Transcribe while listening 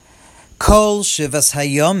Kol Shivas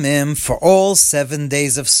Hayomim, for all 7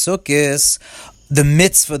 days of Sukkot, the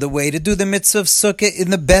mitzvah, the way to do the mitzvah of Sukkah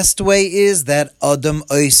in the best way is that Adam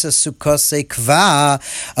Oisa Sukkosei Kva,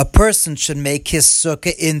 a person should make his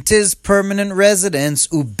Sukkah into his permanent residence,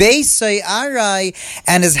 Ubeisei Arai,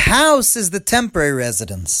 and his house is the temporary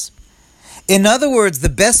residence. In other words, the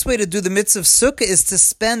best way to do the mitzvah of Sukkah is to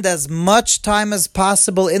spend as much time as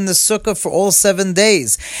possible in the Sukkah for all 7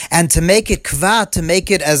 days, and to make it kva, to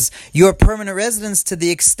make it as your permanent residence to the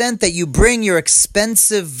extent that you bring your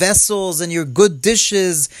expensive vessels and your good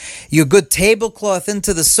dishes, your good tablecloth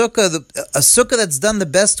into the Sukkah. A Sukkah that's done the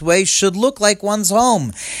best way should look like one's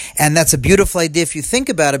home. And that's a beautiful idea if you think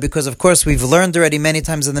about it, because of course we've learned already many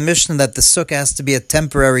times in the Mishnah that the Sukkah has to be a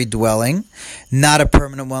temporary dwelling, not a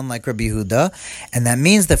permanent one like Rabbi Yehuda. And that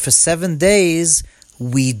means that for 7 days,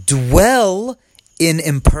 we dwell in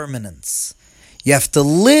impermanence. You have to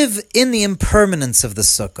live in the impermanence of the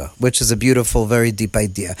sukkah, which is a beautiful, very deep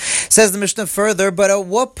idea. Says the Mishnah further, but at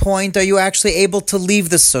what point are you actually able to leave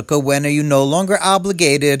the sukkah? When are you no longer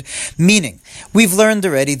obligated? Meaning, we've learned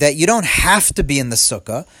already that you don't have to be in the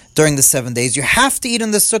sukkah during the 7 days. You have to eat in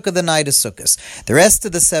the sukkah the night of Sukkot. The rest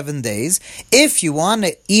of the 7 days, if you want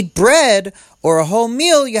to eat bread or a whole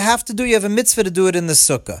meal, you have a mitzvah to do it in the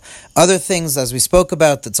sukkah. Other things, as we spoke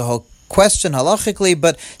about, that's a whole question halachically,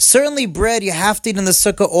 but certainly bread you have to eat in the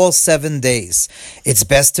sukkah all 7 days. It's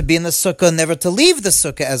best to be in the sukkah, never to leave the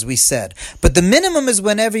sukkah, as we said. But the minimum is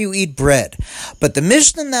whenever you eat bread. But the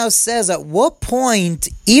Mishnah now says, at what point,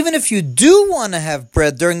 even if you do want to have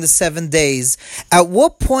bread during the 7 days, at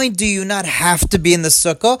what point do you not have to be in the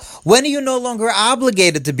sukkah? When are you no longer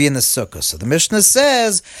obligated to be in the sukkah? So the Mishnah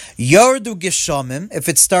says, Yordu Geshamim, if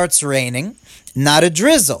it starts raining, not a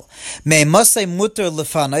drizzle. At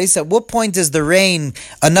what point is the rain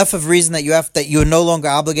enough of reason that you're no longer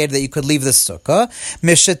obligated, that you could leave the sukkah?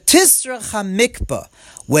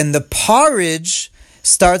 When the porridge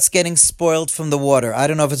starts getting spoiled from the water. I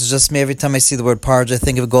don't know if it's just me. Every time I see the word porridge, I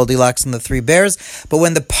think of Goldilocks and the Three Bears. But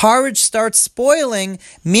when the porridge starts spoiling,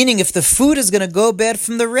 meaning if the food is going to go bad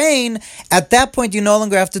from the rain, at that point you no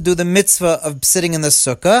longer have to do the mitzvah of sitting in the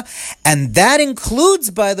sukkah. And that includes,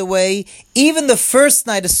 by the way, even the first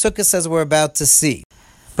night of Sukkot, as we're about to see.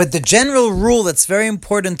 But the general rule that's very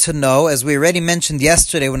important to know, as we already mentioned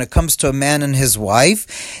yesterday when it comes to a man and his wife,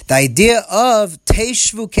 the idea of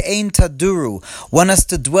Teishvu Ke'ein Taduru, one has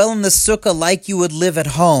to dwell in the sukkah like you would live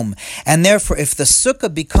at home. And therefore, if the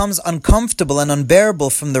sukkah becomes uncomfortable and unbearable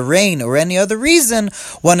from the rain or any other reason,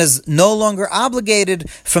 one is no longer obligated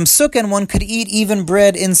from sukkah, and one could eat even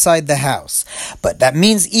bread inside the house. But that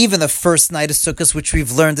means even the first night of Sukkot, which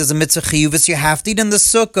we've learned is a mitzvah chiyuvus, you have to eat in the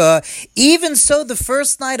sukkah. Even so, the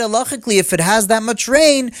first night, halachically, if it has that much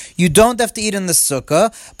rain, you don't have to eat in the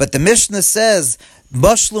sukkah. But the Mishnah says,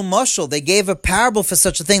 Mashlu Mashal, they gave a parable for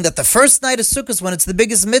such a thing, that the first night of Sukkot, when it's the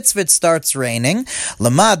biggest mitzvah, it starts raining.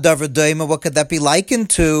 Lama davar doima, what could that be likened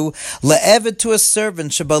to? Le'eved, to a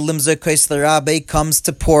servant, Sheba limzeh kais l'rabe, comes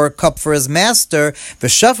to pour a cup for his master,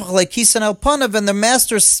 v'shafach le'kisan al panav, and the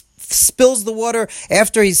master spills the water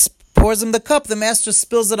after he's pours him the cup, the master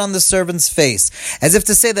spills it on the servant's face. As if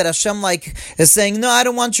to say that Hashem is saying, no, I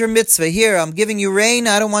don't want your mitzvah. Here, I'm giving you rain,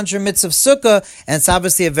 I don't want your mitzvah of sukkah. And it's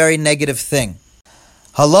obviously a very negative thing,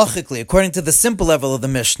 halachically, according to the simple level of the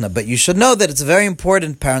Mishnah. But you should know that it's a very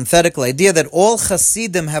important parenthetical idea that all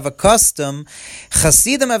Hasidim have the custom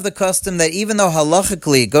that even though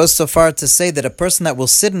halachically it goes so far to say that a person that will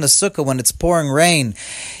sit in a sukkah when it's pouring rain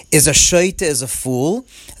is a shoita, is a fool,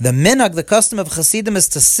 the minhag, the custom of Hasidim, is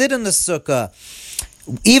to sit in the sukkah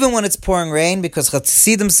even when it's pouring rain, because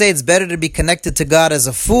Hasidim say it's better to be connected to God as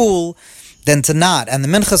a fool than to not. And the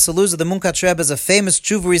Minchas Eluzah, the Munkach Rebbe, is a famous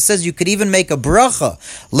tshuva where he says you could even make a bracha,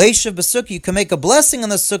 leishav b'sukkah, you can make a blessing on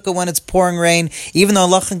the sukkah when it's pouring rain, even though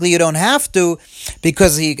halachically you don't have to,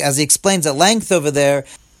 because as he explains at length over there.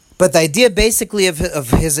 But the idea basically of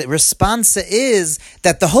his response is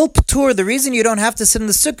that the whole p'tur, the reason you don't have to sit in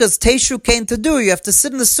the sukkah is Teishu Kein Tadur. You have to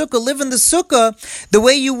sit in the sukkah, live in the sukkah the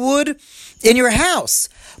way you would in your house.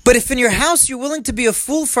 But if in your house you're willing to be a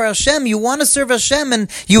fool for Hashem, you want to serve Hashem,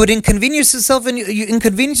 and you would inconvenience yourself in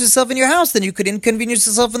your house, then you could inconvenience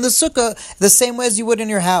yourself in the sukkah the same way as you would in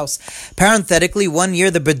your house. Parenthetically, one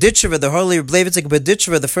year the Berditchever, the holy Rebbe Levitic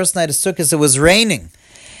Berditchever, the first night of Sukkot, it was raining.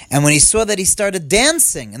 And when he saw that, he started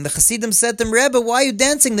dancing. And the Hasidim said to him, Rebbe, why are you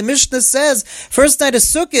dancing? The Mishnah says, first night of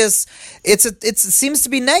Sukkot, it seems to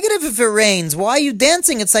be negative if it rains. Why are you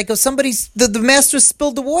dancing? It's like if the master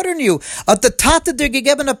spilled the water on you. At the Tata der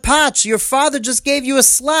gegeben a patch, your father just gave you a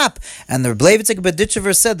slap. And the Rebbe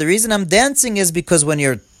Berditchever said, the reason I'm dancing is because when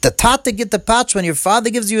the Tata get the patch, when your father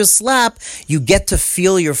gives you a slap, you get to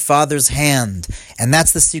feel your father's hand. And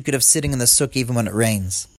that's the secret of sitting in the sukkah even when it rains.